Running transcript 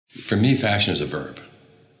For me, fashion is a verb.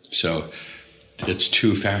 So it's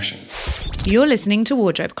to fashion. You're listening to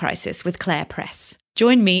Wardrobe Crisis with Claire Press.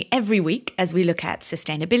 Join me every week as we look at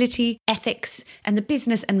sustainability, ethics, and the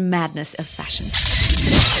business and madness of fashion.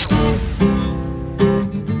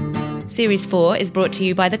 Series 4 is brought to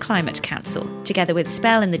you by the Climate Council, together with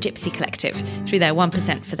Spell and the Gypsy Collective, through their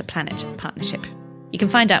 1% for the Planet partnership. You can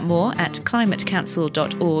find out more at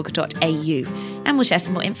climatecouncil.org.au, and we'll share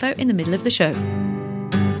some more info in the middle of the show.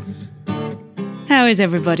 How is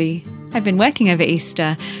everybody? I've been working over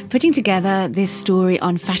Easter, putting together this story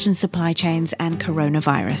on fashion supply chains and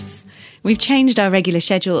coronavirus. We've changed our regular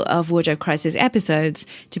schedule of Wardrobe Crisis episodes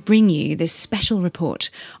to bring you this special report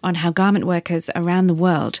on how garment workers around the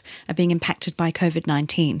world are being impacted by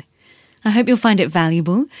COVID-19. I hope you'll find it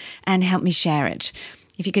valuable and help me share it.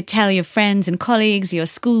 If you could tell your friends and colleagues, your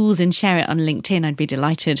schools, and share it on LinkedIn, I'd be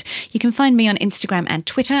delighted. You can find me on Instagram and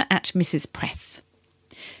Twitter at Mrs. Press.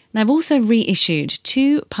 And I've also reissued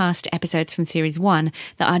 2 past episodes from Series 1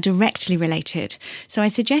 that are directly related. So I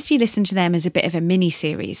suggest you listen to them as a bit of a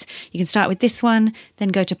mini-series. You can start with this one, then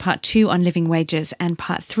go to part 2 on living wages and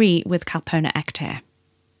part 3 with Kalpona Akhter.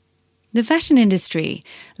 The fashion industry,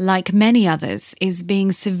 like many others, is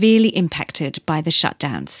being severely impacted by the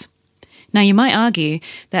shutdowns. Now, you might argue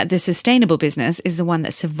that the sustainable business is the one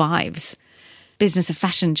that survives. Business of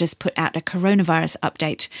Fashion just put out a coronavirus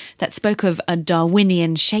update that spoke of a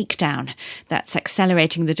Darwinian shakedown that's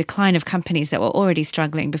accelerating the decline of companies that were already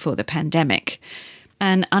struggling before the pandemic.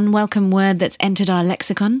 An unwelcome word that's entered our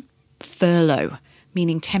lexicon? Furlough,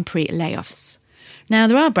 meaning temporary layoffs. Now,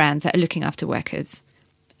 there are brands that are looking after workers.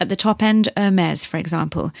 At the top end, Hermès, for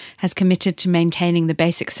example, has committed to maintaining the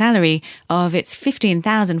basic salary of its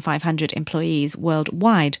 15,500 employees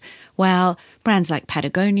worldwide, while brands like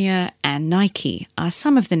Patagonia and Nike are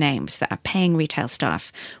some of the names that are paying retail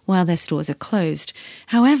staff while their stores are closed.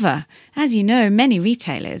 However, as you know, many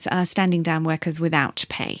retailers are standing down workers without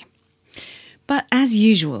pay. But as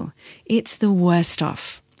usual, it's the worst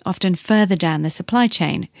off, often further down the supply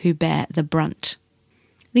chain, who bear the brunt.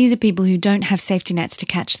 These are people who don't have safety nets to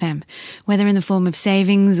catch them, whether in the form of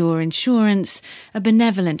savings or insurance, a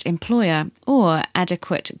benevolent employer, or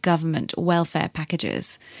adequate government welfare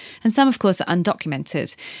packages. And some, of course, are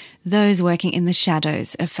undocumented, those working in the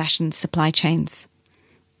shadows of fashion supply chains.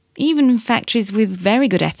 Even factories with very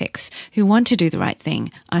good ethics who want to do the right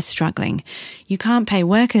thing are struggling. You can't pay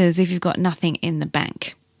workers if you've got nothing in the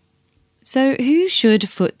bank. So who should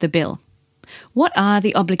foot the bill? What are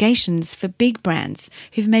the obligations for big brands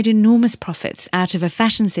who've made enormous profits out of a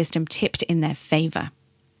fashion system tipped in their favour?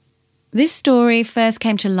 This story first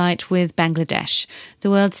came to light with Bangladesh, the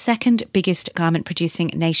world's second biggest garment-producing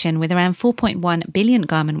nation with around 4.1 billion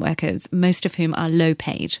garment workers, most of whom are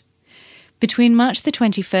low-paid. Between March the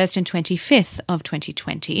 21st and 25th of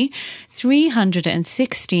 2020,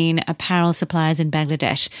 316 apparel suppliers in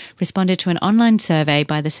Bangladesh responded to an online survey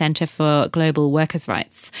by the Centre for Global Workers'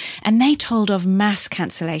 Rights, and they told of mass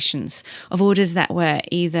cancellations of orders that were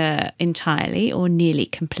either entirely or nearly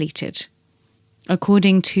completed.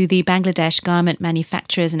 According to the Bangladesh Garment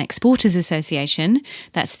Manufacturers and Exporters Association,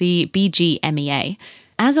 that's the BGMEA,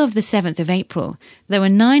 as of the 7th of April, there were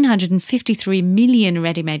 953 million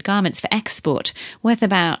ready-made garments for export, worth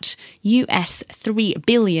about US $3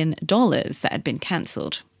 billion that had been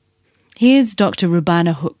cancelled. Here's Dr.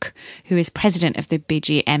 Rubana Hook, who is president of the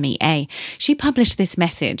BGMEA. She published this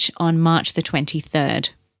message on March the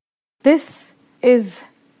 23rd. This is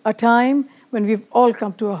a time when we've all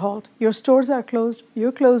come to a halt. Your stores are closed,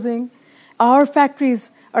 you're closing, our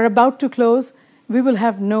factories are about to close, we will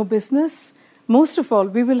have no business. Most of all,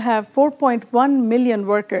 we will have 4.1 million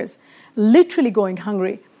workers literally going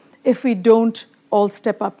hungry if we don't all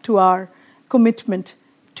step up to our commitment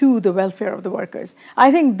to the welfare of the workers. I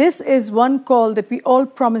think this is one call that we all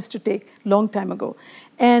promised to take a long time ago.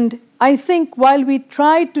 And I think while we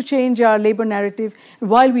tried to change our labor narrative,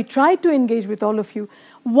 while we tried to engage with all of you,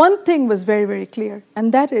 one thing was very, very clear,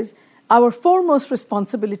 and that is our foremost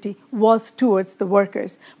responsibility was towards the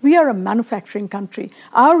workers. We are a manufacturing country.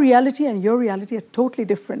 Our reality and your reality are totally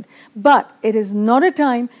different. But it is not a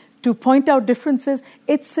time to point out differences.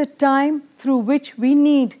 It's a time through which we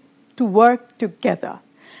need to work together.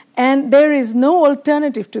 And there is no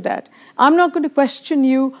alternative to that. I'm not going to question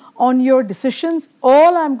you on your decisions.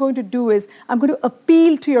 All I'm going to do is I'm going to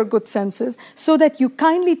appeal to your good senses so that you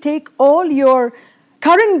kindly take all your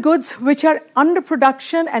current goods which are under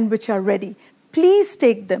production and which are ready. Please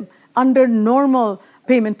take them under normal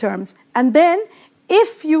payment terms. And then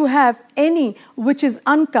if you have any which is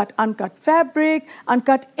uncut fabric,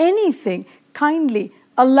 uncut anything, kindly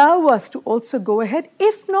allow us to also go ahead.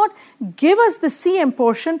 If not, give us the CM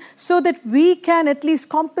portion so that we can at least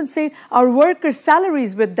compensate our workers'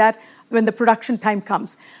 salaries with that when the production time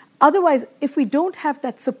comes. Otherwise, if we don't have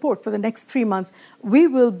that support for the next 3 months, we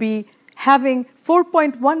will be having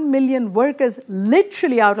 4.1 million workers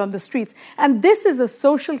literally out on the streets. And this is a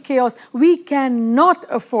social chaos we cannot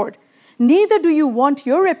afford. Neither do you want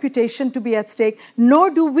your reputation to be at stake,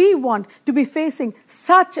 nor do we want to be facing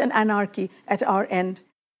such an anarchy at our end.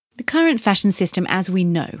 The current fashion system, as we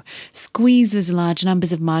know, squeezes large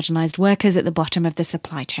numbers of marginalised workers at the bottom of the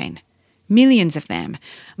supply chain. Millions of them,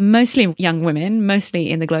 mostly young women,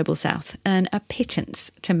 mostly in the global south, earn a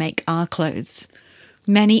pittance to make our clothes.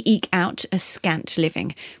 Many eke out a scant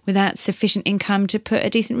living without sufficient income to put a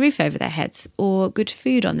decent roof over their heads or good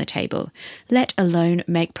food on the table, let alone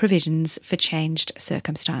make provisions for changed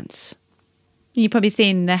circumstance. You've probably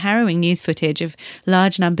seen the harrowing news footage of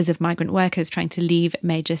large numbers of migrant workers trying to leave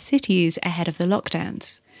major cities ahead of the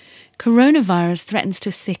lockdowns. Coronavirus threatens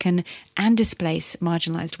to sicken and displace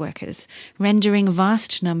marginalised workers, rendering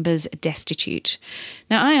vast numbers destitute.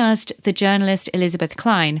 Now, I asked the journalist Elizabeth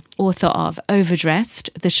Klein, author of Overdressed,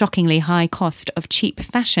 The Shockingly High Cost of Cheap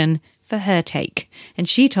Fashion, for her take. And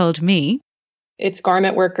she told me, it's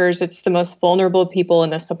garment workers, it's the most vulnerable people in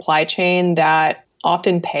the supply chain that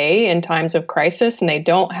often pay in times of crisis, and they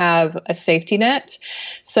don't have a safety net.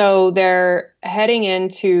 So they're heading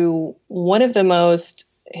into one of the most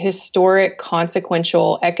historic,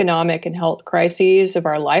 consequential economic and health crises of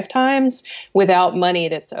our lifetimes without money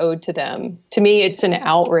that's owed to them. To me, it's an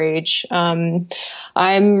outrage. I'm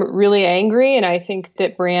really angry, and I think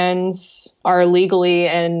that brands are legally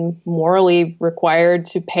and morally required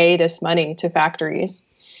to pay this money to factories.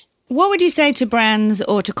 What would you say to brands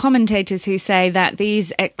or to commentators who say that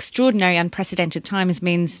these extraordinary, unprecedented times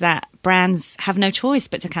means that brands have no choice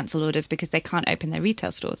but to cancel orders because they can't open their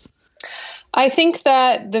retail stores? I think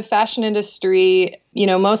that the fashion industry,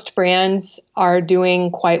 most brands are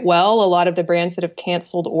doing quite well. A lot of the brands that have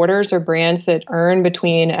canceled orders are brands that earn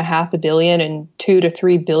between $500 million and $2 to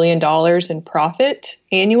 $3 billion in profit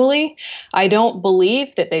annually. I don't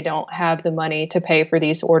believe that they don't have the money to pay for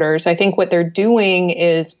these orders. I think what they're doing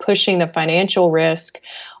is pushing the financial risk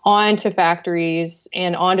onto factories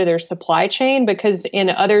and onto their supply chain, because in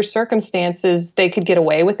other circumstances, they could get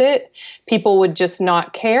away with it. People would just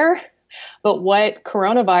not care. But what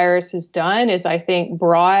coronavirus has done is, I think,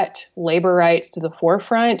 brought labor rights to the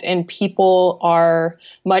forefront, and people are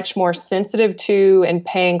much more sensitive to and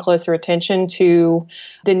paying closer attention to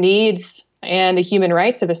the needs and the human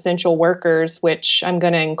rights of essential workers, which I'm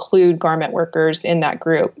going to include garment workers in that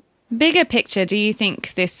group. Bigger picture, do you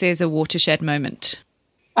think this is a watershed moment?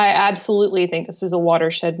 I absolutely think this is a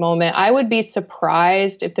watershed moment. I would be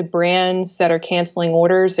surprised if the brands that are canceling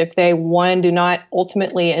orders, if they, one, do not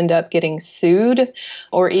ultimately end up getting sued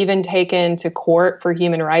or even taken to court for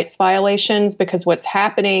human rights violations, because what's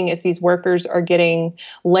happening is these workers are getting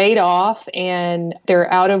laid off and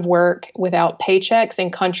they're out of work without paychecks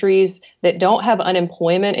in countries that don't have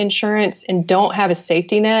unemployment insurance and don't have a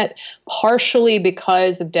safety net, partially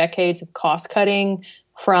because of decades of cost cutting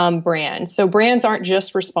from brands. So brands aren't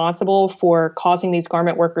just responsible for causing these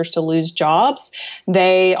garment workers to lose jobs.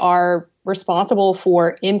 They are responsible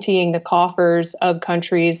for emptying the coffers of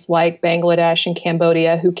countries like Bangladesh and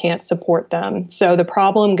Cambodia who can't support them. So the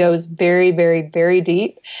problem goes very, very, very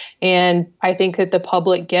deep. And I think that the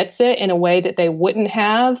public gets it in a way that they wouldn't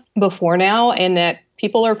have before now, and that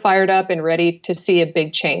people are fired up and ready to see a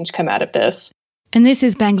big change come out of this. And this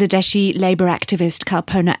is Bangladeshi labour activist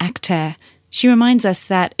Kalpona Akhter. She reminds us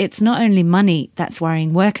that it's not only money that's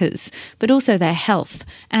worrying workers, but also their health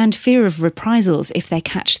and fear of reprisals if they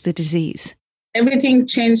catch the disease. Everything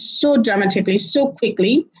changed so dramatically, so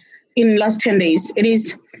quickly in last 10 days. It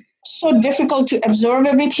is so difficult to absorb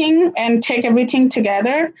everything and take everything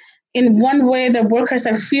together. In one way, the workers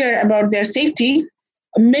are fear about their safety.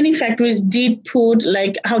 Many factories did put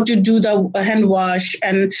like how to do the hand wash,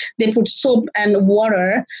 and they put soap and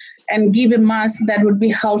water and give a mask that would be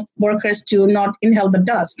help workers to not inhale the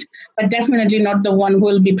dust, but definitely not the one who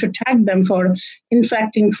will be protect them for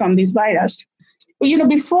infecting from this virus.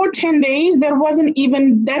 Before 10 days, there wasn't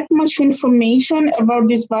even that much information about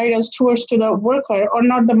this virus towards to the worker or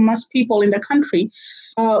not the most people in the country.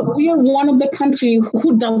 We are one of the country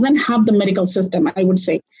who doesn't have the medical system, I would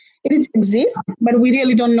say. It exists, but we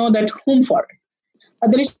really don't know that whom for.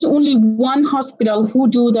 There is only one hospital who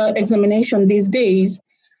do the examination these days,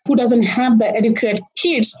 who doesn't have the adequate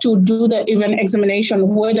kits to do the even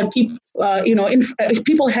examination whether people, if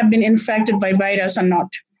people have been infected by virus or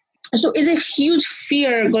not. So it's a huge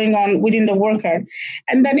fear going on within the worker.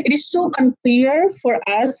 And then it is so unclear for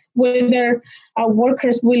us whether our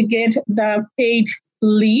workers will get the paid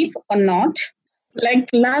leave or not. Like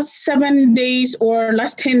last 7 days or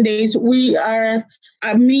last 10 days, me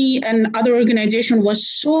and other organization was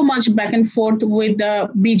so much back and forth with the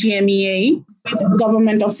BGMEA, with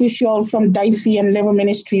government official from DIFE and Labor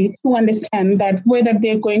Ministry to understand that whether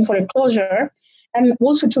they're going for a closure and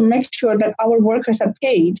also to make sure that our workers are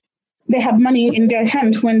paid. They have money in their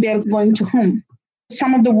hand when they're going to home.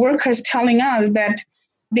 Some of the workers telling us that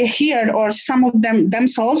they heard, or some of them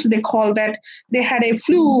themselves, they call that they had a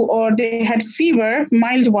flu or they had fever,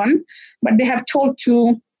 mild one, but they have told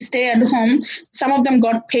to stay at home. Some of them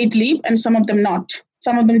got paid leave and some of them not.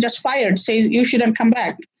 Some of them just fired, says you shouldn't come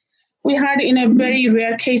back. We heard in a very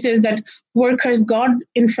rare cases that workers got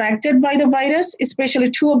infected by the virus, especially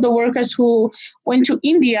 2 of the workers who went to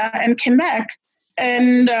India and came back.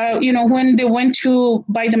 And, when they went to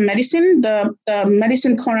buy the medicine, the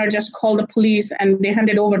medicine corner just called the police and they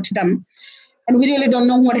handed over to them. And we really don't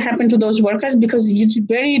know what happened to those workers because it's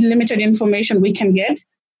very limited information we can get.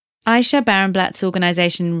 Aisha Barenblatt's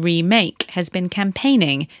organisation Remake has been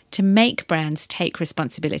campaigning to make brands take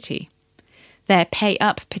responsibility. Their Pay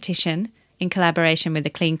Up petition, in collaboration with the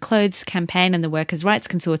Clean Clothes Campaign and the Workers' Rights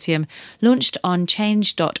Consortium, launched on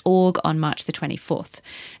change.org on March the 24th.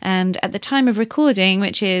 And at the time of recording,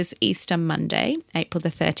 which is Easter Monday, April the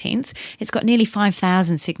 13th, it's got nearly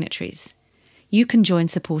 5,000 signatories. You can join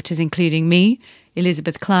supporters including me,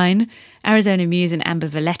 Elizabeth Klein, Arizona Muse and Amber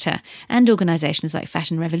Valletta, and organisations like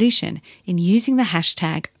Fashion Revolution in using the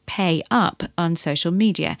hashtag #PayUp on social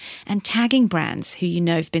media and tagging brands who you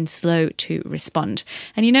know have been slow to respond.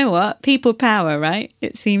 And you know what? People power, right?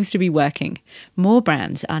 It seems to be working. More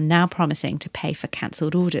brands are now promising to pay for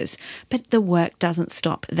cancelled orders, but the work doesn't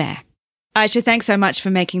stop there. Aisha, thanks so much for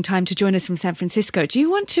making time to join us from San Francisco. Do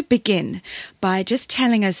you want to begin by just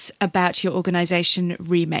telling us about your organisation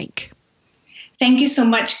Remake? Thank you so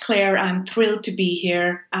much, Claire. I'm thrilled to be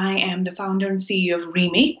here. I am the founder and CEO of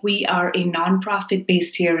Remake. We are a nonprofit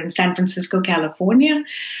based here in San Francisco, California.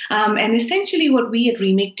 And essentially what we at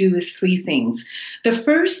Remake do is 3 things. The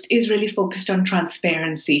first is really focused on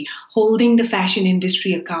transparency, holding the fashion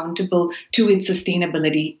industry accountable to its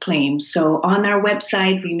sustainability claims. So on our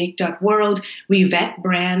website, remake.world, we vet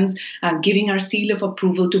brands, giving our seal of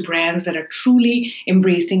approval to brands that are truly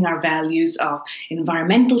embracing our values of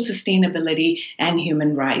environmental sustainability and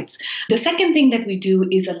human rights. The second thing that we do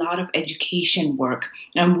is a lot of education work.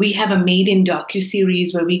 We have a Made in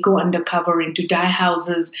docuseries where we go undercover into dye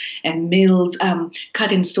houses and mills,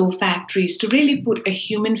 cut and sew factories to really put a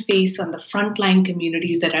human face on the frontline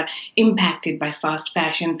communities that are impacted by fast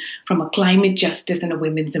fashion from a climate justice and a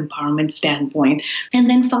women's empowerment standpoint. And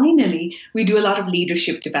then finally, we do a lot of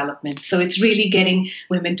leadership development. So it's really getting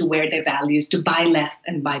women to wear their values, to buy less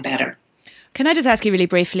and buy better. Can I just ask you really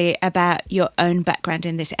briefly about your own background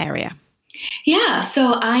in this area? Yeah,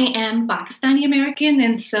 so I am Pakistani American.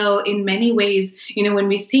 And so in many ways, when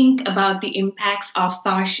we think about the impacts of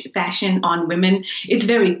fashion on women, it's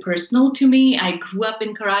very personal to me. I grew up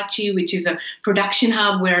in Karachi, which is a production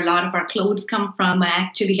hub where a lot of our clothes come from. I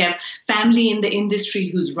actually have family in the industry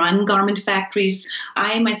who's run garment factories.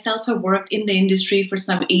 I myself have worked in the industry for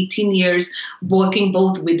some 18 years, working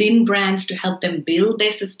both within brands to help them build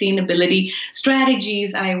their sustainability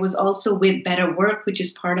strategies. I was also with Better Work, which is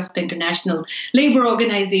part of the International Labor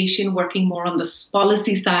Organization, working more on the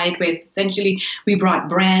policy side, where essentially we brought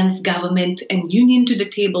brands, government, and union to the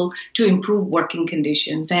table to improve working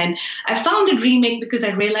conditions. And I founded Remake because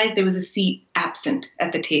I realized there was a seat absent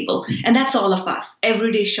at the table. And that's all of us,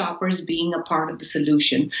 everyday shoppers being a part of the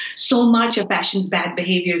solution. So much of fashion's bad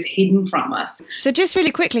behavior is hidden from us. So just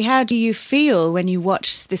really quickly, how do you feel when you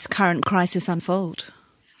watch this current crisis unfold?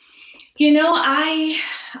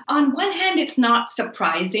 On one hand, it's not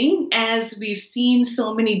surprising as we've seen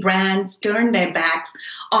so many brands turn their backs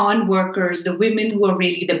on workers, the women who are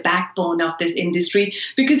really the backbone of this industry,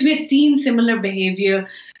 because we had seen similar behavior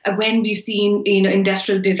when we've seen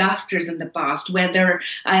industrial disasters in the past, whether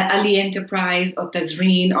Ali Enterprise or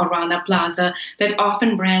Tazreen or Rana Plaza, that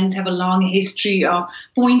often brands have a long history of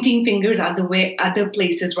pointing fingers other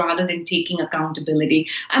places rather than taking accountability.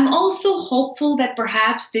 I'm also hopeful that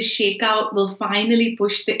perhaps this shakeout will finally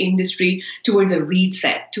push the industry towards a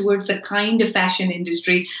reset, towards a kind of fashion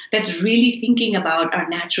industry that's really thinking about our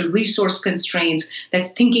natural resource constraints,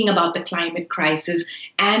 that's thinking about the climate crisis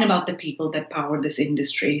and about the people that power this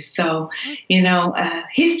industry. So,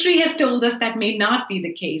 history has told us that may not be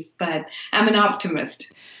the case, but I'm an optimist.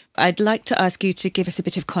 I'd like to ask you to give us a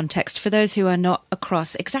bit of context for those who are not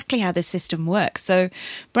across exactly how this system works. So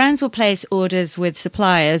brands will place orders with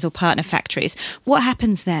suppliers or partner factories. What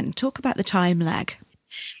happens then? Talk about the time lag.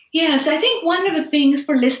 Yeah, so I think one of the things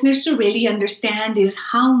for listeners to really understand is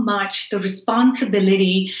how much the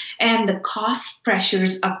responsibility and the cost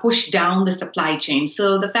pressures are pushed down the supply chain.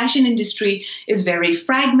 So the fashion industry is very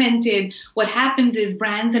fragmented. What happens is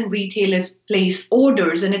brands and retailers place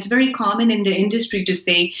orders, and it's very common in the industry to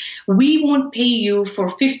say, we won't pay you for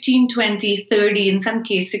 15, 20, 30, in some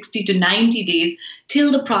cases 60 to 90 days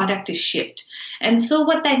till the product is shipped. And so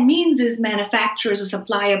what that means is manufacturers or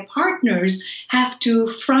supplier partners have to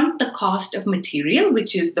front the cost of material,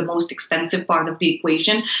 which is the most expensive part of the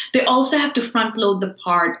equation. They also have to front load the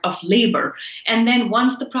part of labor. And then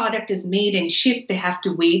once the product is made and shipped, they have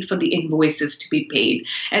to wait for the invoices to be paid.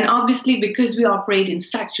 And obviously, because we operate in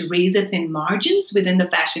such razor-thin margins within the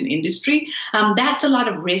fashion industry, that's a lot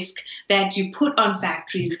of risk that you put on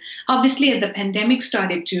factories. Obviously, as the pandemic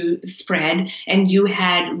started to spread and you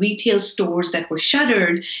had retail stores that were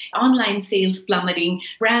shuttered, online sales plummeting,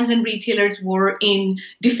 brands and retailers were in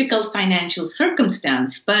difficult financial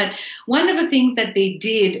circumstance. But one of the things that they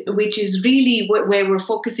did, which is really where we're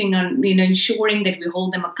focusing on, ensuring that we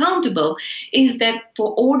hold them accountable, is that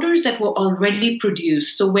for orders that were already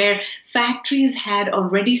produced, so where factories had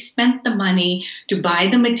already spent the money to buy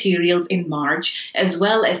the materials in March, as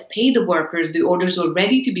well as pay the workers, the orders were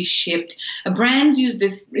ready to be shipped. Brands use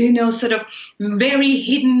this, sort of very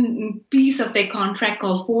hidden piece of their contract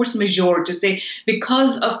called force majeure to say,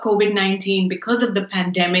 because of COVID-19, because of the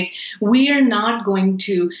pandemic, we are not going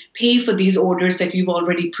to pay for these orders that you've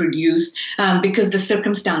already produced because the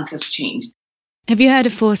circumstance has changed. Have you heard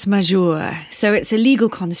of force majeure? So it's a legal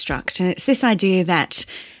construct, and it's this idea that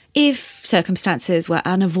if circumstances were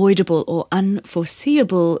unavoidable or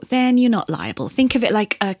unforeseeable, then you're not liable. Think of it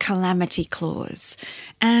like a calamity clause.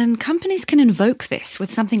 And companies can invoke this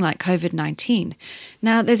with something like COVID-19.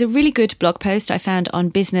 Now, there's a really good blog post I found on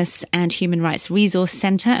Business and Human Rights Resource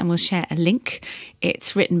Center, and we'll share a link.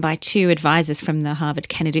 It's written by two advisors from the Harvard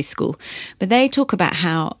Kennedy School. But they talk about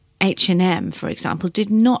how H&M, for example,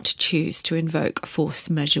 did not choose to invoke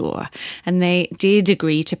force majeure, and they did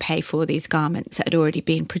agree to pay for these garments that had already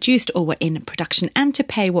been produced or were in production and to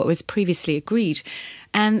pay what was previously agreed.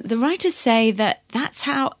 And the writers say that that's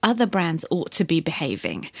how other brands ought to be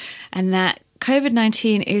behaving, and that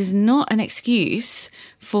COVID-19 is not an excuse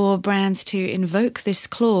for brands to invoke this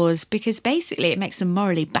clause because basically it makes them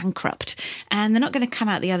morally bankrupt and they're not going to come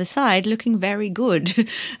out the other side looking very good.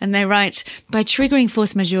 And they write, by triggering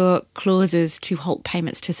force majeure clauses to halt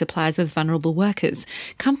payments to suppliers with vulnerable workers,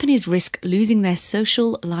 companies risk losing their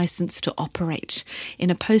social license to operate.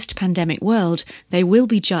 In a post-pandemic world, they will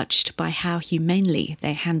be judged by how humanely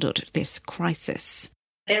they handled this crisis.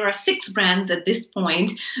 There are 6 brands at this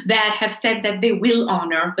point that have said that they will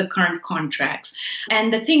honor the current contracts.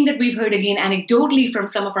 And the thing that we've heard again anecdotally from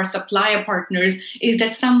some of our supplier partners is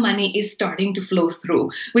that some money is starting to flow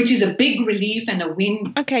through, which is a big relief and a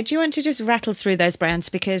win. Okay, do you want to just rattle through those brands?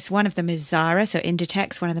 Because one of them is Zara, so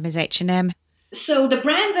Inditex, one of them is H&M. So the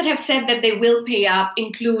brands that have said that they will pay up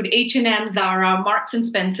include H&M, Zara, Marks &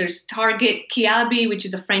 Spencer's, Target, Kiabi, which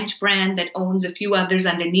is a French brand that owns a few others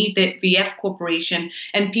underneath it, VF Corporation,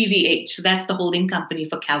 and PVH. So that's the holding company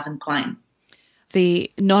for Calvin Klein. The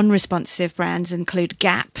non-responsive brands include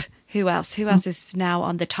Gap. Who else? Who else is now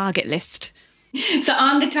on the Target list? So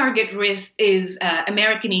on the Target list is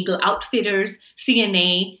American Eagle Outfitters,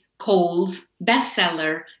 CNA, Kohl's,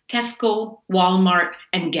 Bestseller, Tesco, Walmart,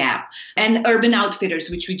 and Gap, and Urban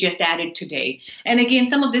Outfitters, which we just added today. And again,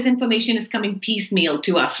 some of this information is coming piecemeal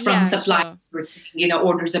to us from suppliers. Sure. We're seeing,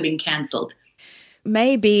 orders are being cancelled.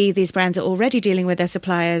 Maybe these brands are already dealing with their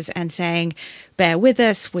suppliers and saying, bear with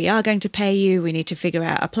us, we are going to pay you, we need to figure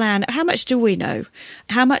out a plan. How much do we know?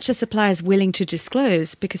 How much are suppliers willing to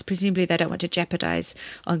disclose? Because presumably they don't want to jeopardize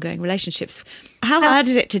ongoing relationships. How hard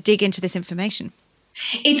is it to dig into this information?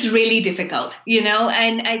 It's really difficult,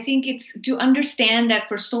 and I think it's to understand that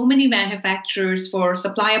for so many manufacturers, for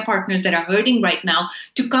supplier partners that are hurting right now,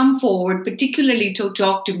 to come forward, particularly to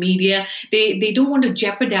talk to media, they don't want to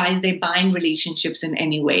jeopardize their buying relationships in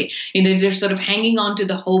any way. They're sort of hanging on to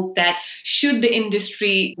the hope that should the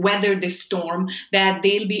industry weather this storm, that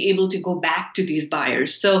they'll be able to go back to these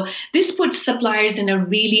buyers. So this puts suppliers in a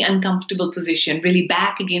really uncomfortable position, really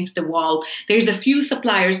back against the wall. There's a few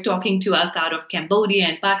suppliers talking to us out of Cambodia, Cambodia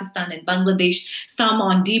and Pakistan and Bangladesh, some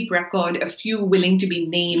on deep record, a few willing to be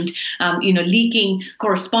named, leaking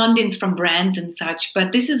correspondence from brands and such.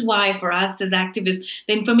 But this is why for us as activists,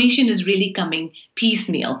 the information is really coming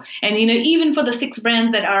piecemeal. And, even for the 6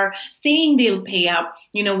 brands that are saying they'll pay up,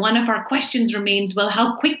 one of our questions remains, well,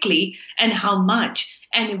 how quickly and how much?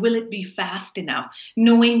 And will it be fast enough?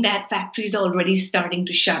 Knowing that factories are already starting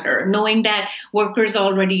to shutter, knowing that workers are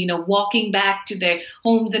already, walking back to their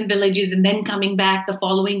homes and villages and then coming back the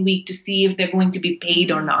following week to see if they're going to be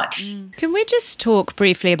paid or not. Can we just talk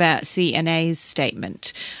briefly about CNA's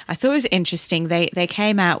statement? I thought it was interesting. They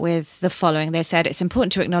came out with the following. They said it's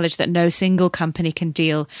important to acknowledge that no single company can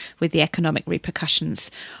deal with the economic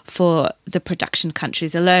repercussions for the production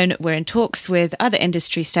countries alone. We're in talks with other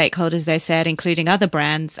industry stakeholders, they said, including other brands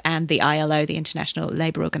and the ILO, the International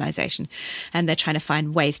Labour Organization, and they're trying to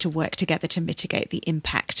find ways to work together to mitigate the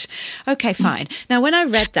impact. Okay, fine. Now, when I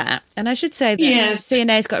read that, and I should say that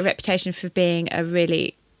CNA's got a reputation for being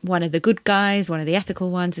one of the good guys, one of the ethical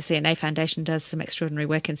ones. The CNA Foundation does some extraordinary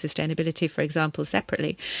work in sustainability, for example,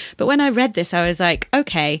 separately. But when I read this, I was like,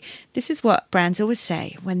 okay, this is what brands always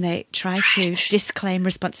say when they try to disclaim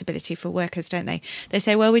responsibility for workers, don't they? They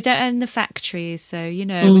say, well, we don't own the factories, so,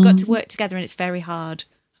 we've got to work together and it's very hard.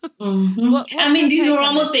 These were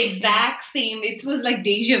almost the exact same. It was like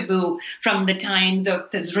deja vu from the times of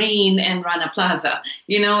Tazreen and Rana Plaza.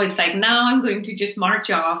 It's like, now I'm going to just march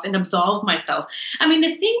off and absolve myself.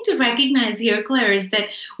 The thing to recognize here, Claire, is that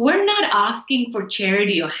we're not asking for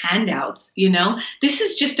charity or handouts. This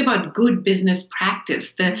is just about good business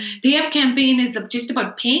practice. The Pay Up campaign is just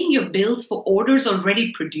about paying your bills for orders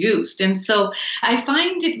already produced. And so I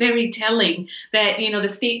find it very telling that, the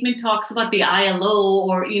statement talks about the ILO,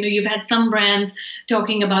 or you've had some brands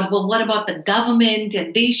talking about, well, what about the government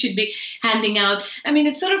and they should be handing out.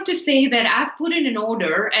 It's sort of to say that I've put in an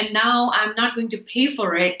order and now I'm not going to pay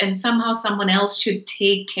for it and somehow someone else should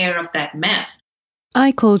take care of that mess.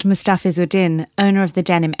 I called Mustafiz Uddin, owner of the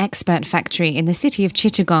Denim Expert factory in the city of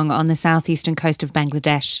Chittagong on the southeastern coast of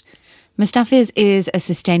Bangladesh. Mustafiz is a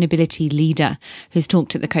sustainability leader who's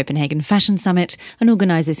talked at the Copenhagen Fashion Summit and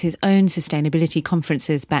organises his own sustainability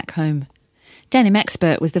conferences back home. Denim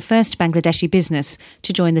Expert was the first Bangladeshi business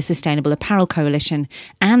to join the Sustainable Apparel Coalition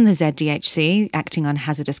and the ZDHC, acting on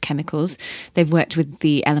hazardous chemicals. They've worked with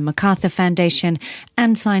the Ellen MacArthur Foundation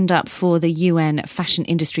and signed up for the UN Fashion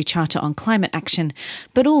Industry Charter on Climate Action.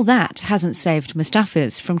 But all that hasn't saved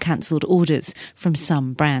Mustafiz from cancelled orders from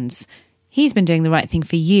some brands. He's been doing the right thing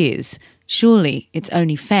for years. Surely it's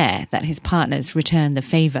only fair that his partners return the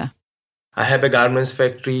favour. I have a garments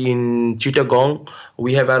factory in Chittagong.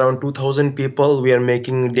 We have around 2,000 people. We are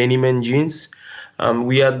making denim and jeans.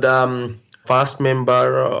 We are the first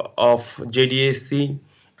member of JDSC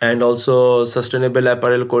and also Sustainable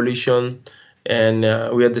Apparel Coalition. And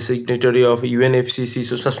we are the signatory of UNFCCC.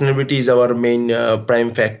 So sustainability is our main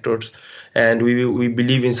prime factors. And we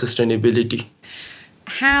believe in sustainability.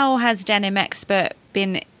 How has Denim Expert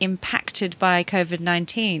been impacted by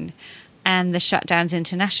COVID-19 and the shutdowns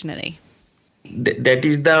internationally? That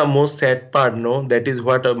is the most sad part, no? That is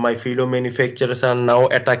what my fellow manufacturers are now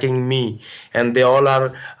attacking me. And they all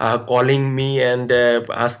are calling me and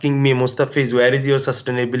asking me, Mustafiz, where is your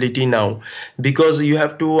sustainability now? Because you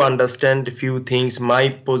have to understand a few things. My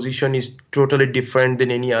position is totally different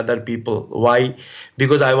than any other people. Why?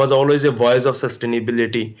 Because I was always a voice of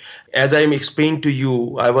sustainability. As I explained to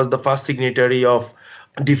you, I was the first signatory of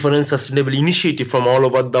different sustainable initiative from all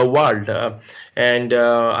over the world. And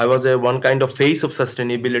I was one kind of face of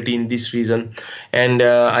sustainability in this region. And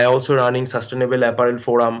I also running Sustainable Apparel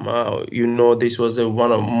Forum. This was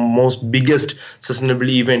one of most biggest sustainable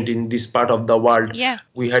event in this part of the world. Yeah.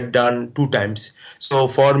 We had done 2 times. So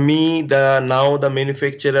for me, now the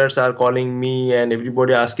manufacturers are calling me and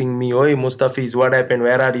everybody asking me, "Oi, Mustafiz, what happened?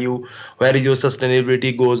 Where are you? Where is your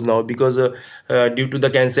sustainability goes now?" Because due to the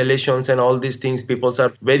cancellations and all these things, people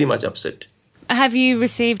are very much upset. Have you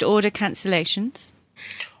received order cancellations?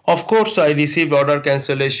 Of course, I received order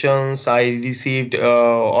cancellations. I received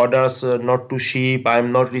orders not to ship.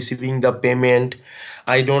 I'm not receiving the payment.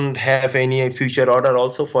 I don't have any future order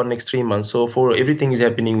also for next 3 months. So for everything is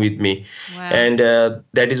happening with me. Wow. And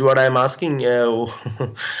that is what I'm asking.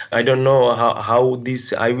 I don't know how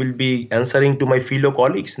this I will be answering to my fellow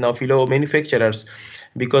colleagues, now fellow manufacturers.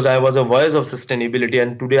 Because I was a voice of sustainability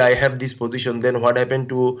and today I have this position, then what happened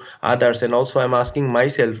to others? And also I'm asking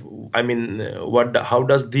myself, how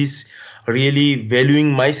does this really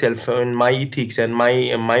valuing myself and my ethics and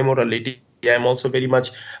my morality? I'm also very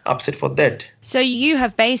much upset for that. So you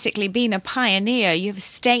have basically been a pioneer. You've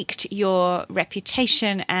staked your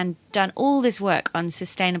reputation and done all this work on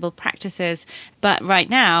sustainable practices. But right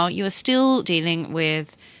now, you're still dealing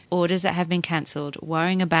with orders that have been cancelled,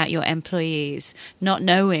 worrying about your employees, not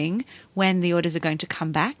knowing when the orders are going to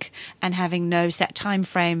come back, and having no set time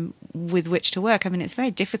frame with which to work. I mean, it's a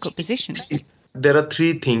very difficult position. There are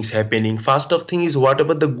three things happening. First of thing is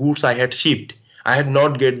whatever the goods I had shipped, I had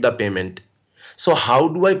not get the payment. So how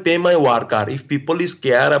do I pay my worker? If people is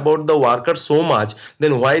care about the worker so much,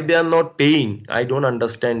 then why they are not paying? I don't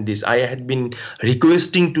understand this. I had been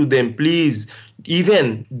requesting to them, please,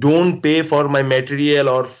 even don't pay for my material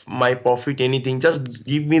or my profit, anything. Just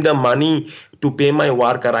give me the money to pay my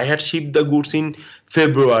worker. I had shipped the goods in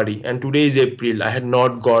February and today is April. I had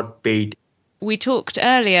not got paid. We talked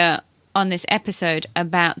earlier on this episode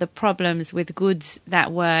about the problems with goods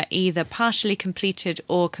that were either partially completed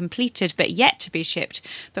or completed but yet to be shipped.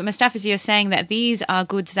 But Mustafiz, you're saying that these are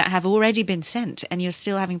goods that have already been sent and you're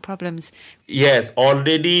still having problems. Yes,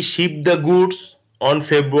 already shipped the goods on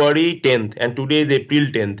February 10th and today is April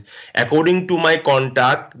 10th. According to my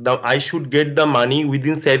contact, I should get the money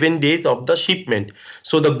within 7 days of the shipment.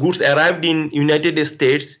 So the goods arrived in United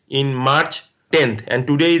States in March 10th and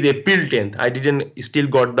today is April 10th. I didn't still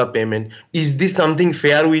got the payment. Is this something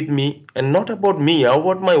fair with me? And not about me, how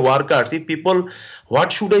about my workers? If people,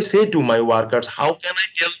 what should I say to my workers? How can I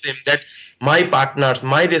tell them that my partners,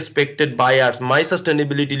 my respected buyers, my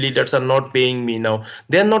sustainability leaders are not paying me now?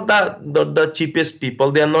 They are not the cheapest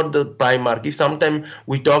people. They are not the Primark. If sometimes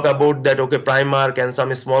we talk about that, okay, Primark and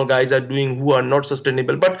some small guys are doing who are not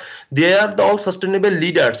sustainable, but they are all sustainable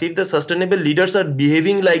leaders. If the sustainable leaders are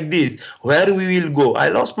behaving like this, where we will go? I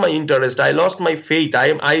lost my interest. I lost my faith.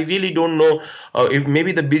 I really don't know if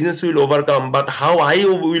maybe the business will overcome, but how I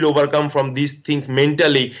will overcome from these things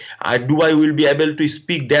mentally. I will be able to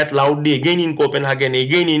speak that loudly again in Copenhagen,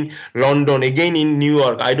 again in London, again in New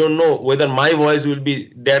York. I don't know whether my voice will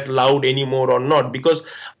be that loud anymore or not, because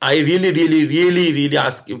I really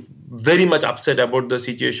ask, very much upset about the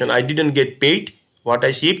situation. I didn't get paid what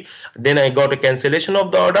I shipped. Then I got a cancellation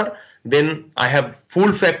of the order. Then I have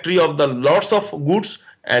full factory of the lots of goods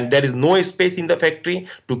and there is no space in the factory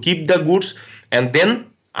to keep the goods. And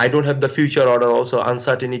then I don't have the future order also.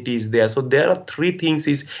 Uncertainty is there. So there are three things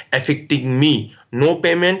is affecting me. No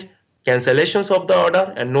payment, cancellations of the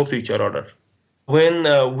order and no future order.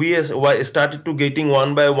 When we started to getting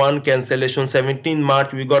one by one cancellation, 17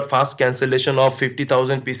 March, we got first cancellation of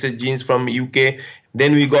 50,000 pieces jeans from UK.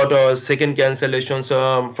 Then we got a second cancellation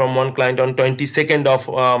from one client on 22nd of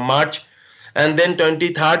March. And then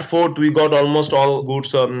 23rd, 4th, we got almost all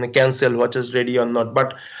goods cancelled, what is ready or not.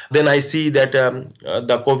 But then I see that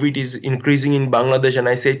the COVID is increasing in Bangladesh. And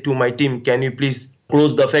I said to my team, can you please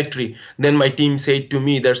close the factory? Then my team said to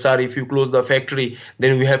me that, sir, if you close the factory,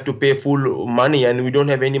 then we have to pay full money and we don't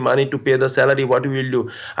have any money to pay the salary. What we will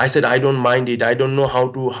do? I said, I don't mind it. I don't know how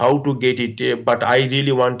to get it, but I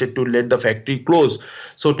really wanted to let the factory close.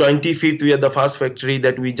 So 25th, we are the first factory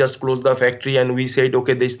that we just closed the factory and we said,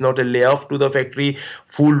 okay, this is not a layoff to the factory,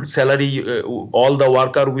 full salary, all the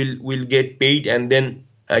worker will get paid and then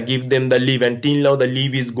give them the leave. Until now the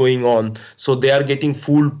leave is going on, so they are getting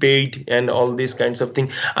full paid and all these kinds of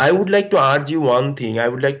things. I would like to urge you one thing. I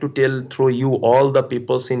would like to tell through you all the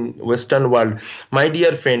peoples in Western world, my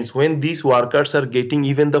dear friends, when these workers are getting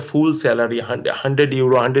even the full salary, 100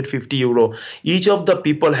 euro, 150 euro, each of the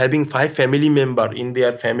people having 5 family member in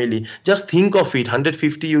their family, just think of it,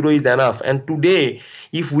 150 euro is enough. And today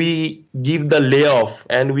if we give the layoff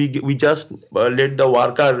and we just let the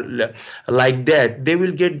worker like that, they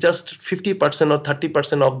will get just 50% or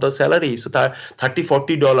 30% of the salary. So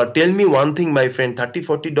 $30-40. Tell me one thing, my friend,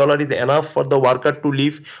 $30-40 is enough for the worker to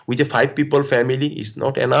live with a 5 people family? It's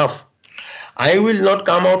not enough. I will not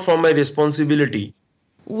come out from my responsibility.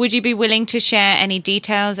 Would you be willing to share any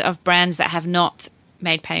details of brands that have not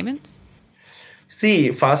made payments?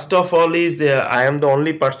 See, first of all is I am the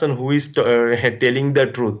only person who is telling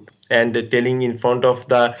the truth and telling in front of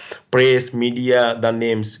the press, media, the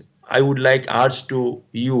names. I would like urge to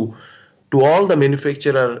you, to all the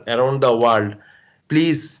manufacturers around the world,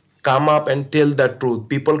 please come up and tell the truth.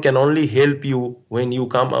 People can only help you when you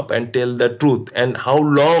come up and tell the truth. And how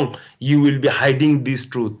long you will be hiding this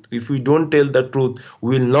truth? If we don't tell the truth,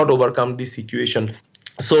 we will not overcome this situation.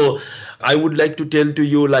 So I would like to tell to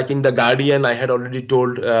you, like in The Guardian, I had already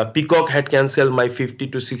told Peacock had cancelled my 50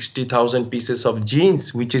 to 60,000 pieces of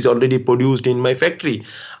jeans, which is already produced in my factory.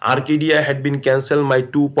 Arcadia had been cancelled my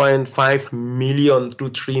 $2.5 million to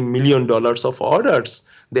 $3 million of orders.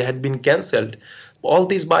 They had been cancelled. All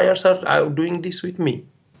these buyers are doing this with me.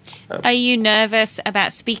 Are you nervous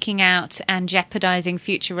about speaking out and jeopardizing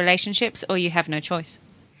future relationships, or you have no choice?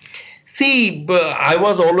 See, I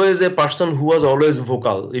was always a person who was always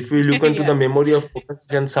vocal. If we look into the memory of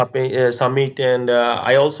Copenhagen Summit, and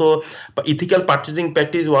I also, ethical purchasing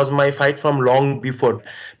practice was my fight from long before.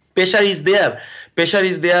 Pressure is there.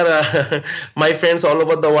 My friends all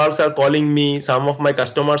over the world are calling me. Some of my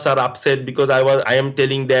customers are upset because I am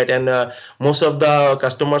telling that, and most of the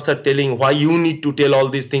customers are telling why you need to tell all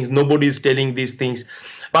these things. Nobody is telling these things.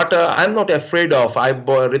 But I'm not afraid of.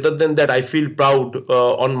 Rather than that, I feel proud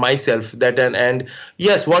on myself. That and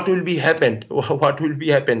yes, what will be happened? What will be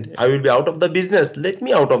happened? I will be out of the business. Let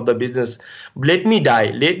me out of the business. Let me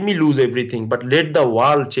die. Let me lose everything. But let the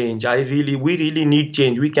world change. We really need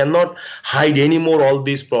change. We cannot hide anymore all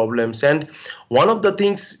these problems. And one of the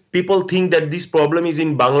things people think that this problem is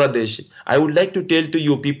in Bangladesh. I would like to tell to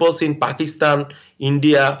you, people in Pakistan,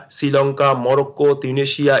 India, Sri Lanka, Morocco,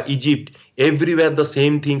 Tunisia, Egypt, everywhere the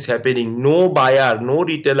same things happening. No buyer, no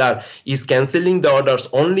retailer is cancelling the orders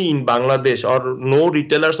only in Bangladesh, or no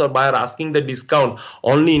retailers or buyer asking the discount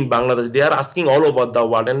only in Bangladesh. They are asking all over the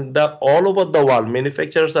world, and all over the world,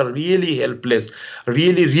 manufacturers are really helpless,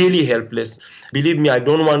 really helpless. Believe me, I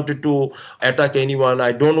don't want to attack anyone.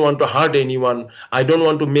 I don't want to hurt anyone. I don't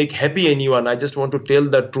want to make happy anyone. I just want to tell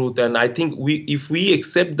the truth. And I think if we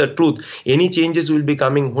accept the truth, any changes will be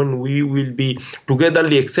coming when we will be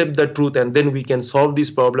togetherly accept the truth, and then we can solve this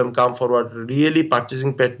problem, come forward. Really,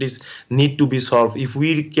 purchasing practice need to be solved. If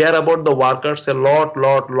we care about the workers a lot.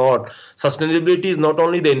 Sustainability is not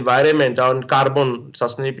only the environment and carbon.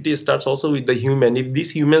 Sustainability starts also with the human. If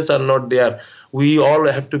these humans are not there, we all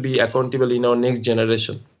have to be accountable in our next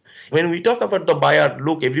generation. When we talk about the buyer,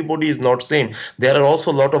 look, everybody is not same. There are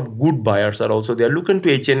also a lot of good buyers are also there. Look into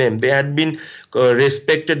H&M. They had been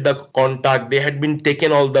respected the contact. They had been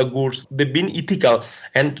taken all the goods. They've been ethical,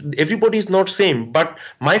 and everybody is not same. But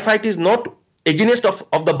my fight is not against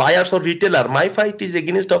of the buyers or retailer. My fight is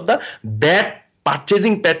against of the bad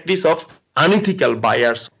purchasing practice of unethical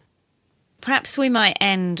buyers. Perhaps we might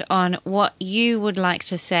end on what you would like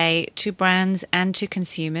to say to brands and to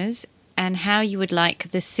consumers, and how you would like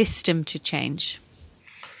the system to change.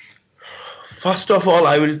 First of all,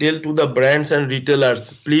 I will tell to the brands and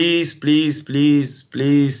retailers, please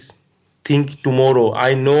think tomorrow.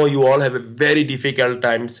 I know you all have a very difficult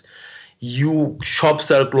times.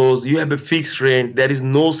 Shops are closed. You have a fixed rent. There is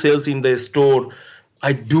no sales in the store.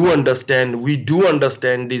 I do understand. We do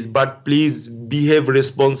understand this, but please behave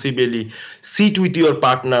responsibly. Sit with your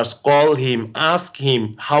partners, call him, ask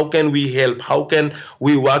him, how can we help? How can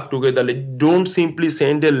we work together? Don't simply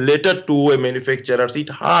send a letter to a manufacturer. It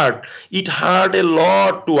hurt. It hurt a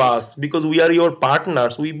lot to us because we are your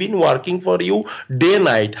partners. We've been working for you day and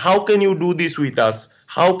night. How can you do this with us?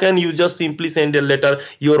 How can you just simply send a letter,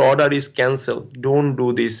 your order is cancelled? Don't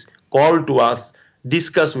do this. Call to us,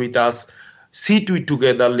 discuss with us. See to it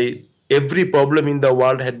togetherly. Every problem in the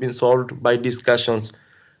world had been solved by discussions.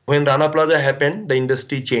 When Rana Plaza happened, the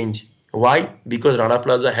industry changed. Why? Because Rana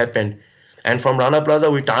Plaza happened. And from Rana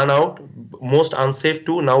Plaza, we turn out most unsafe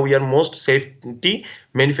to now we are most safety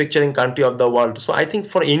manufacturing country of the world. So I think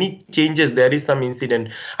for any changes, there is some incident.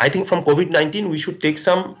 I think from COVID-19, we should take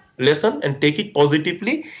some lesson and take it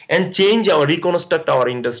positively and reconstruct our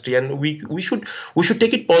industry. And we should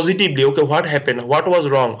take it positively. Okay, what happened? What was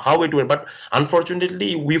wrong? How it went? But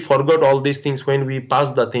unfortunately, we forgot all these things when we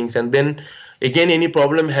passed the things. And then again, any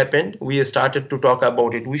problem happened, we started to talk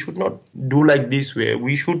about it. We should not do like this way.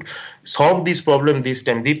 We should solve this problem this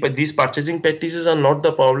time. These purchasing practices are not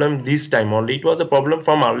the problem this time only. It was a problem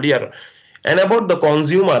from earlier. And about the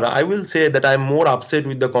consumer, I will say that I'm more upset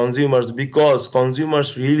with the consumers because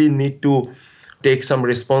consumers really need to take some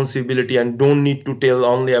responsibility and don't need to tell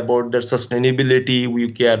only about their sustainability.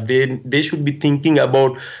 We care. They should be thinking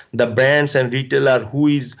about the brands and retailer who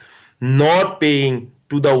is not paying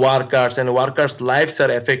to the workers, and workers' lives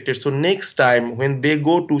are affected. So next time when they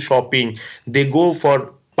go to shopping, they go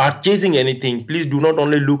for purchasing anything, please do not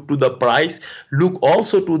only look to the price, look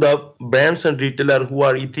also to the brands and retailer who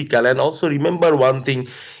are ethical. And also remember one thing,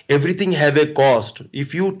 everything have a cost.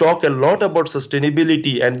 If you talk a lot about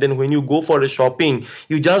sustainability and then when you go for a shopping,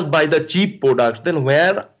 you just buy the cheap products, then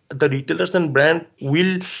where the retailers and brand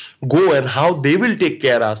will go and how they will take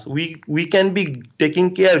care of us. We can be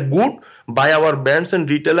taking care good by our brands and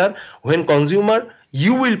retailer. When consumer,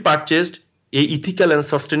 you will purchase a ethical and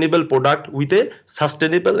sustainable product with a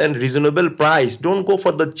sustainable and reasonable price. Don't go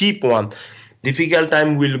for the cheap one. Difficult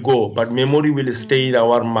time will go, but memory will stay in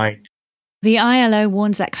our mind. The ILO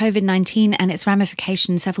warns that COVID-19 and its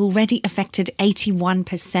ramifications have already affected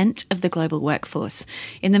 81% of the global workforce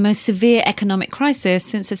in the most severe economic crisis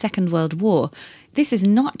since the Second World War. This is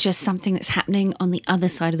not just something that's happening on the other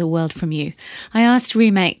side of the world from you. I asked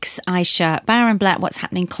Remake's Aisha Barenblatt what's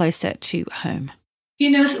happening closer to home. You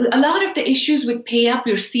know, a lot of the issues with pay up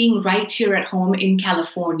we're seeing right here at home in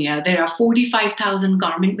California. There are 45,000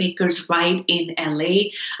 garment makers right in LA.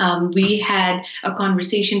 We had a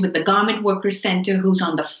conversation with the Garment Workers Center, who's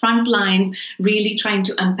on the front lines, really trying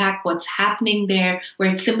to unpack what's happening there, where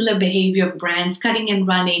it's similar behavior of brands cutting and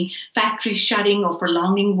running, factories shutting or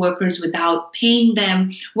prolonging workers without paying them,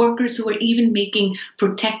 workers who are even making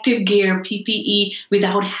protective gear, PPE,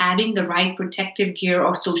 without having the right protective gear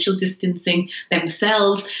or social distancing themselves.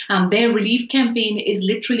 Their relief campaign is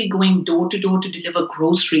literally going door to door to deliver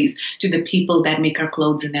groceries to the people that make our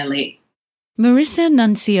clothes in LA. Marissa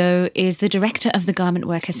Nuncio is the director of the Garment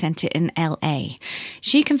Worker Center in LA.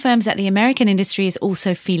 She confirms that the American industry is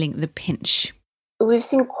also feeling the pinch. We've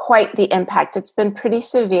seen quite the impact. It's been pretty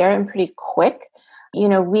severe and pretty quick. You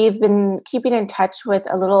know, we've been keeping in touch with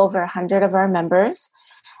a little over 100 of our members.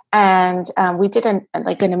 And we did an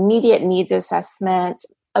immediate needs assessment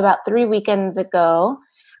about 3 weekends ago.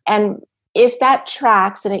 And if that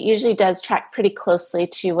tracks, and it usually does track pretty closely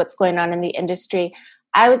to what's going on in the industry,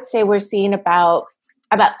 I would say we're seeing about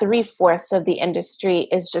 3/4 of the industry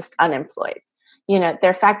is just unemployed. You know,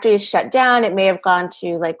 their factory is shut down. It may have gone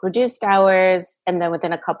to like reduced hours, and then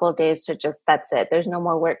within a couple of days to just, that's it. There's no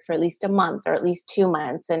more work for at least a month or at least 2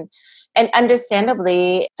 months. And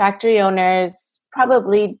understandably, factory owners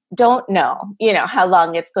probably don't know, you know, how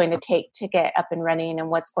long it's going to take to get up and running and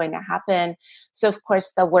what's going to happen. So of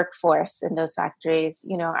course the workforce in those factories,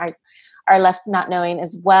 you know, are left not knowing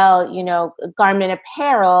as well. You know, garment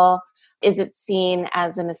apparel, is it seen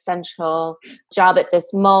as an essential job at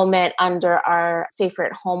this moment under our safer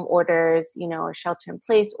at home orders, you know, or shelter in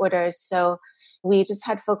place orders? So we just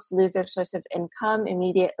had folks lose their source of income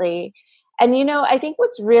immediately. And, you know, I think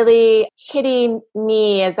what's really hitting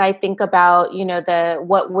me as I think about, you know,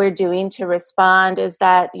 what we're doing to respond is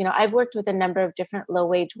that, you know, I've worked with a number of different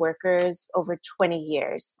low-wage workers over 20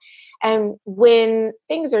 years. And when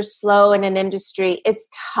things are slow in an industry, it's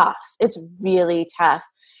tough. It's really tough.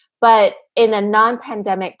 But in a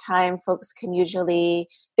non-pandemic time, folks can usually,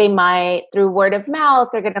 they might, through word of mouth,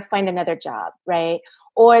 they're going to find another job, right?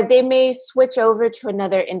 Or they may switch over to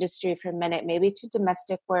another industry for a minute, maybe to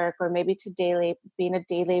domestic work, or maybe to being a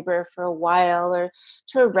day laborer for a while, or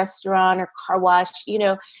to a restaurant or car wash, you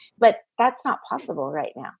know, but that's not possible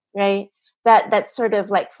right now, right? That sort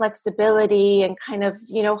of like flexibility and kind of,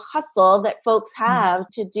 you know, hustle that folks have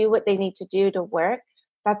to do what they need to do to work,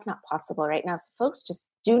 that's not possible right now. So folks just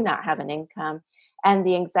do not have an income, and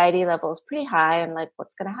the anxiety level is pretty high, and like,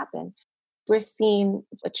 what's going to happen? We're seeing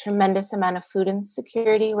a tremendous amount of food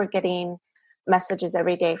insecurity. We're getting messages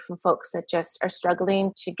every day from folks that just are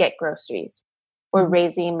struggling to get groceries. We're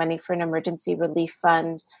raising money for an emergency relief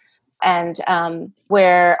fund. And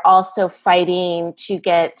we're also fighting to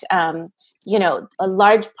get, you know, a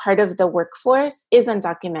large part of the workforce is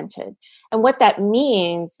undocumented. And what that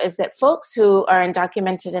means is that folks who are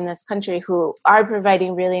undocumented in this country, who are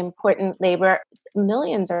providing really important labor,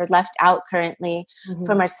 millions are left out currently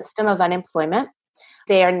from our system of unemployment.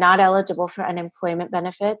 They are not eligible for unemployment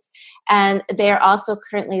benefits. And they are also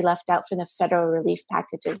currently left out from the federal relief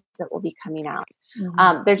packages that will be coming out.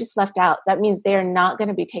 They're just left out. That means they are not going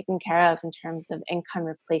to be taken care of in terms of income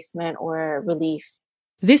replacement or relief.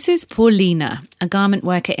 This is Paulina, a garment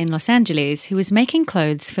worker in Los Angeles who is making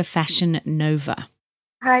clothes for Fashion Nova.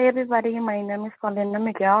 Hi, everybody. My name is Paulina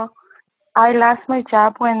Miguel. I lost my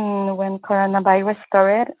job when coronavirus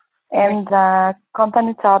started, and the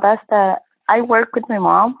company told us that I work with my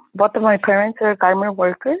mom. Both of my parents are garment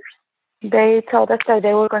workers. They told us that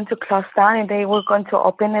they were going to close down and they were going to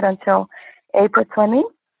open it until April 20.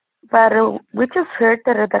 But we just heard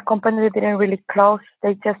that the company didn't really close.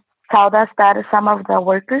 They just told us that some of the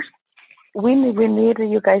workers, we need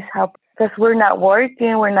you guys' help because we're not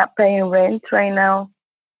working, we're not paying rent right now.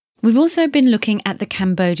 We've also been looking at the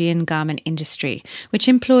Cambodian garment industry, which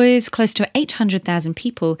employs close to 800,000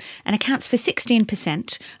 people and accounts for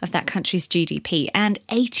 16% of that country's GDP and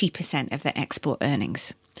 80% of their export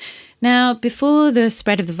earnings. Now, before the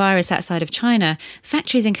spread of the virus outside of China,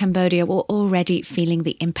 factories in Cambodia were already feeling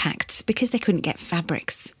the impacts because they couldn't get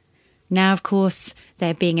fabrics. Now, of course,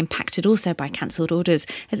 they're being impacted also by cancelled orders.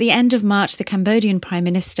 At the end of March, the Cambodian Prime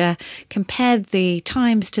Minister compared the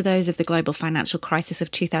times to those of the global financial crisis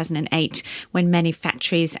of 2008, when many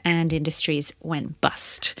factories and industries went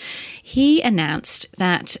bust. He announced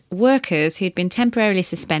that workers who'd been temporarily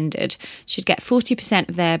suspended should get 40%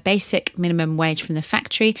 of their basic minimum wage from the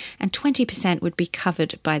factory and 20% would be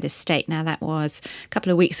covered by the state. Now, that was a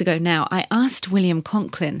couple of weeks ago now. I asked William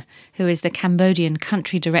Conklin, who is the Cambodian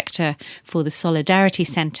country director for the Solidarity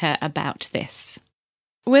Centre, about this.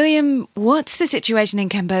 William, what's the situation in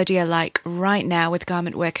Cambodia like right now with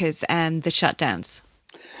garment workers and the shutdowns?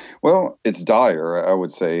 Well, it's dire, I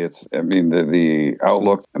would say. The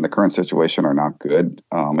outlook and the current situation are not good.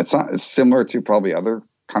 It's similar to probably other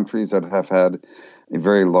countries that have had a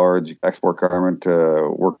very large export garment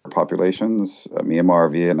worker populations,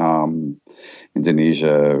 Myanmar, Vietnam,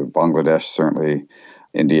 Indonesia, Bangladesh, certainly,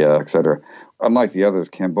 India, etc. Unlike the others,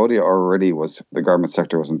 Cambodia already the garment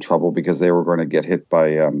sector was in trouble because they were going to get hit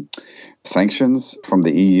by sanctions from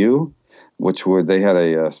the EU, they had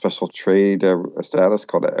a special trade status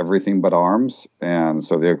called Everything But Arms. And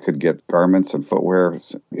so they could get garments and footwear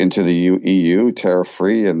into the EU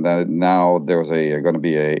tariff-free. And then now there was going to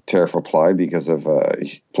be a tariff applied because of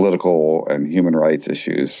political and human rights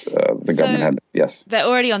issues government had. Yes. They're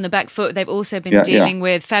already on the back foot. They've also been dealing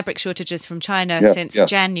with fabric shortages from China since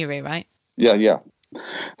January, right? Yeah.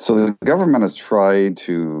 So the government has tried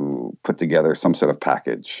to put together some sort of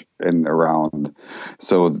package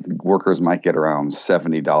so workers might get around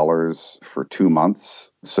 $70 for 2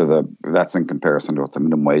 months. So that's in comparison to what the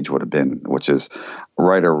minimum wage would have been, which is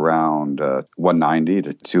right around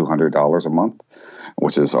 $190 to $200 a month,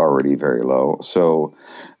 which is already very low. So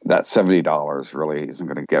that $70 really isn't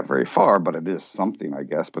going to get very far, but it is something, I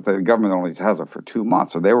guess. But the government only has it for 2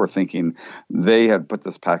 months. So they were thinking they had put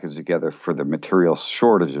this package together for the material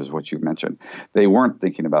shortages, which you mentioned. They weren't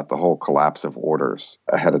thinking about the whole collapse of orders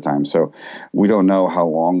ahead of time. So we don't know how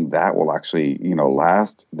long that will actually,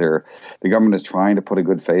 last. The government is trying to put a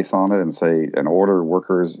good face on it and say and order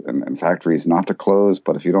workers and factories not to close.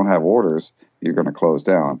 But if you don't have orders, you're going to close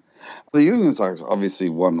down. The unions are obviously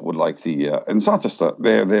one would like and it's not just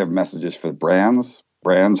they have messages for brands.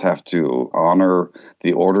 Brands have to honor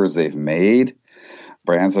the orders they've made.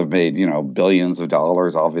 Brands have made, billions of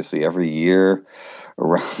dollars, obviously, every year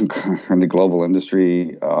around in the global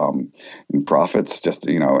industry, in profits,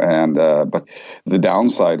 but the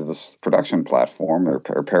downside of this production platform or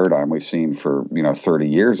paradigm we've seen for, 30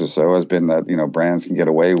 years or so has been that, brands can get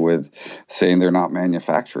away with saying they're not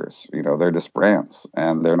manufacturers. They're just brands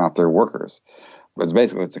and they're not their workers. But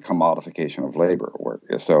it's a commodification of labor work.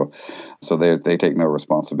 So they take no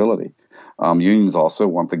responsibility. Unions also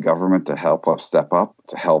want the government to step up,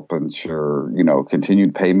 to help ensure,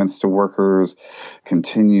 continued payments to workers,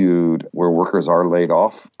 continued where workers are laid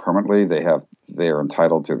off permanently. They are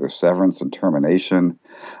entitled to their severance and termination.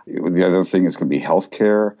 The other thing is going to be health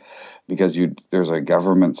care, because there's a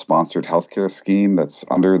government-sponsored healthcare scheme that's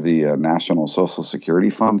under the National Social Security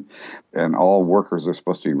Fund, and all workers are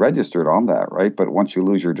supposed to be registered on that, right? But once you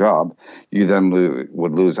lose your job, you then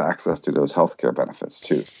would lose access to those healthcare benefits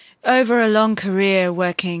too. Over a long career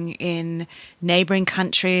working in neighboring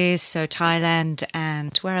countries, so Thailand,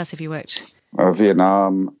 and where else have you worked?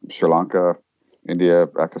 Vietnam, Sri Lanka, India,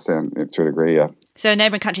 Pakistan, to a degree, yeah. So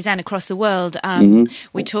neighbouring countries and across the world.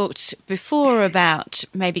 We talked before about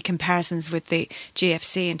maybe comparisons with the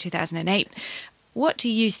GFC in 2008. What do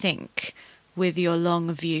you think, with your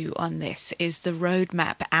long view on this, is the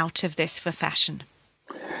roadmap out of this for fashion?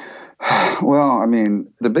 Well,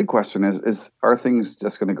 the big question is are things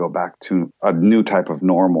just going to go back to a new type of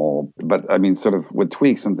normal? But sort of with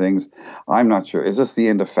tweaks and things, I'm not sure. Is this the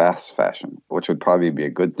end of fast fashion, which would probably be a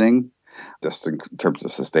good thing? Just in terms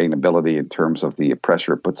of sustainability, in terms of the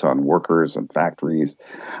pressure it puts on workers and factories.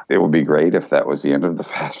 It would be great if that was the end of the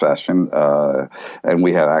fast fashion and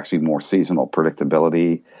we had actually more seasonal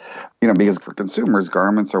predictability. Because for consumers,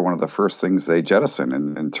 garments are one of the first things they jettison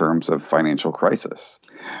in terms of financial crisis.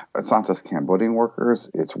 It's not just Cambodian workers,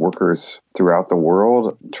 it's workers throughout the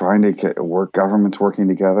world trying to governments working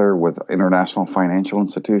together with international financial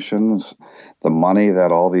institutions. The money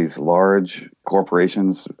that all these large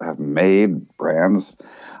corporations have made, brands,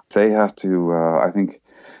 they have to, I think,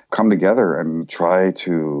 come together and try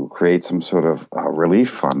to create some sort of relief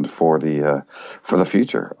fund for the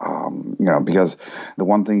future. Because the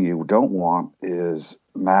one thing you don't want is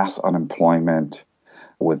mass unemployment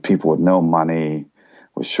with people with no money,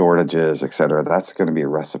 with shortages, et cetera. That's going to be a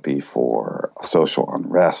recipe for social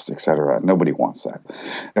unrest, et cetera. Nobody wants that.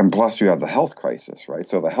 And plus you have the health crisis, right?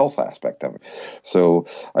 So the health aspect of it. So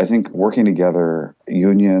I think working together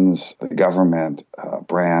unions, the government,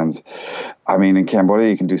 brands. I mean, in Cambodia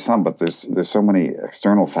you can do some, but there's so many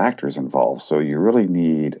external factors involved. So you really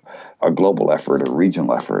need a global effort, a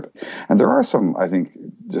regional effort. And there are some, I think,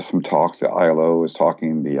 just some talk. The ILO is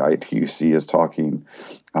talking, the ITUC is talking,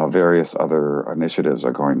 various other initiatives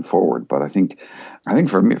are going forward. But I think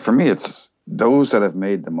for me, it's those that have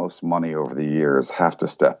made the most money over the years have to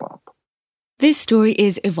step up. This story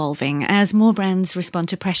is evolving as more brands respond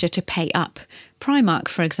to pressure to pay up. Primark,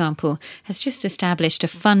 for example, has just established a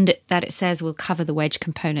fund that it says will cover the wage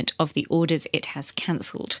component of the orders it has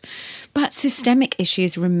cancelled. But systemic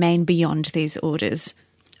issues remain beyond these orders.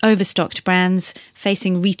 Overstocked brands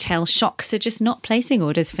facing retail shocks are just not placing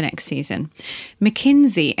orders for next season.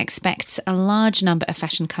 McKinsey expects a large number of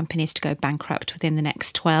fashion companies to go bankrupt within the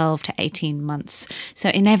next 12 to 18 months. So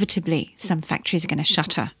inevitably, some factories are going to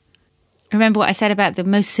shutter. Remember what I said about the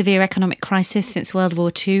most severe economic crisis since World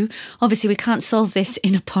War II? Obviously, we can't solve this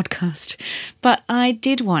in a podcast. But I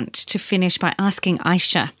did want to finish by asking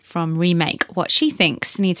Aisha from Remake what she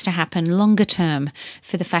thinks needs to happen longer term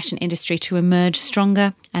for the fashion industry to emerge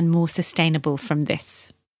stronger and more sustainable from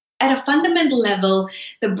this. At a fundamental level,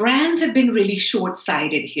 the brands have been really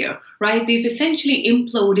short-sighted here, right? They've essentially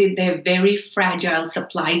imploded their very fragile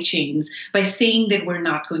supply chains by saying that we're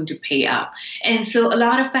not going to pay up. And so a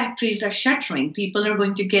lot of factories are shuttering. People are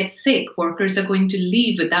going to get sick. Workers are going to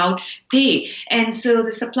leave without pay. And so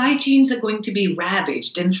the supply chains are going to be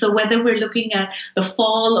ravaged. And so whether we're looking at the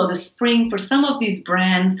fall or the spring for some of these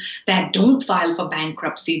brands that don't file for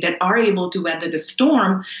bankruptcy, that are able to weather the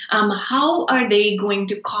storm, how are they going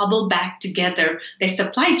to cobble back together their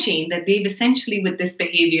supply chain that they've essentially with this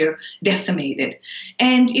behavior decimated?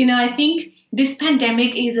 And, I think this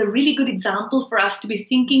pandemic is a really good example for us to be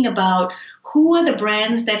thinking about who are the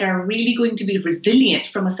brands that are really going to be resilient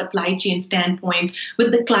from a supply chain standpoint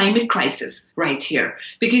with the climate crisis right here.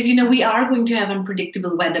 Because, we are going to have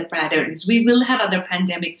unpredictable weather patterns. We will have other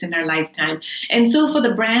pandemics in our lifetime. And so for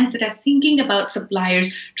the brands that are thinking about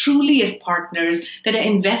suppliers truly as partners, that are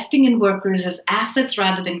investing in workers as assets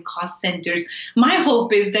rather than cost centers, my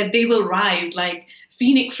hope is that they will rise like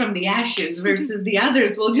Phoenix from the ashes versus the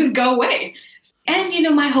others will just go away. And,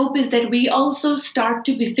 my hope is that we also start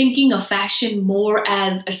to be thinking of fashion more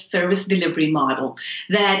as a service delivery model.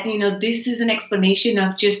 That, this is an explanation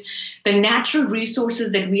of just the natural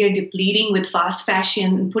resources that we are depleting with fast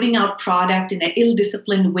fashion and putting out product in an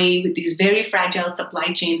ill-disciplined way with these very fragile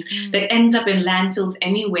supply chains that ends up in landfills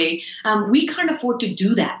anyway. We can't afford to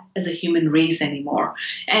do that as a human race anymore.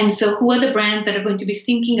 And so who are the brands that are going to be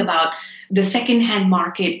thinking about the secondhand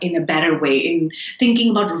market in a better way, in thinking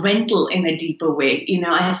about rental in a deeper way?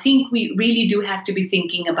 I think we really do have to be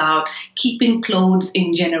thinking about keeping clothes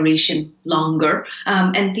in generation longer,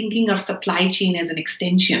 and thinking of supply chain as an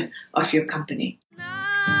extension of your company.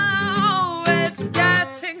 Now it's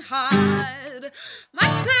getting hard. My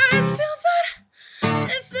parents feel that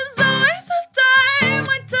this is a waste of time.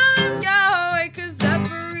 I tell them go away 'cause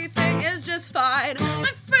everything is just fine.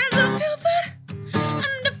 My friends will feel that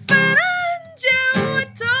I'm different and you. I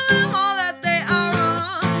tell them all that they are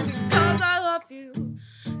wrong because I love you.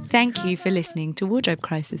 Thank you for listening to Wardrobe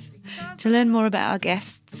Crisis. To learn more about our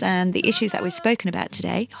guests and the issues that we've spoken about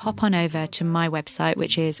today, hop on over to my website,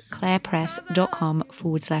 which is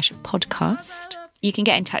clairepress.com/podcast. You can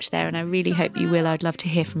get in touch there, and I really hope you will. I'd love to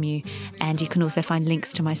hear from you. And you can also find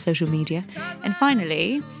links to my social media. And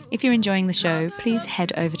finally, if you're enjoying the show, please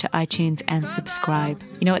head over to iTunes and subscribe.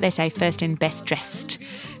 You know what they say, first in, best dressed.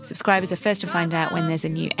 Subscribers are first to find out when there's a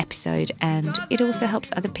new episode, and it also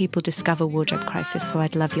helps other people discover Wardrobe Crisis, so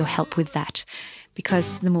I'd love your help with that,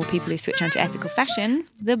 because the more people who switch on to ethical fashion,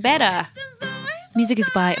 the better. Music is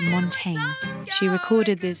by Montaigne. She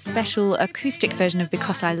recorded this special acoustic version of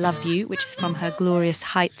Because I Love You, which is from her Glorious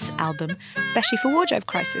Heights album, especially for Wardrobe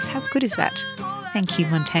Crisis. How good is that? Thank you,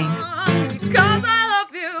 Montaigne. Because I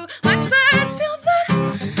love you, my parents feel that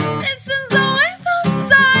this is a waste of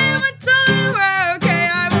time. I tell them we're okay,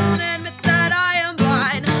 I won't admit that I am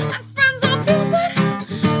blind. My friends all feel that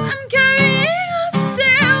I'm carrying a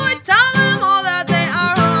still. I tell them all that they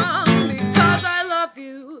are wrong. Because I love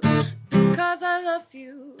you, because I love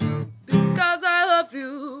you, because I love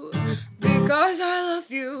you, because I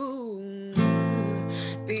love you,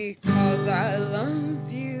 because I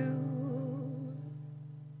love you.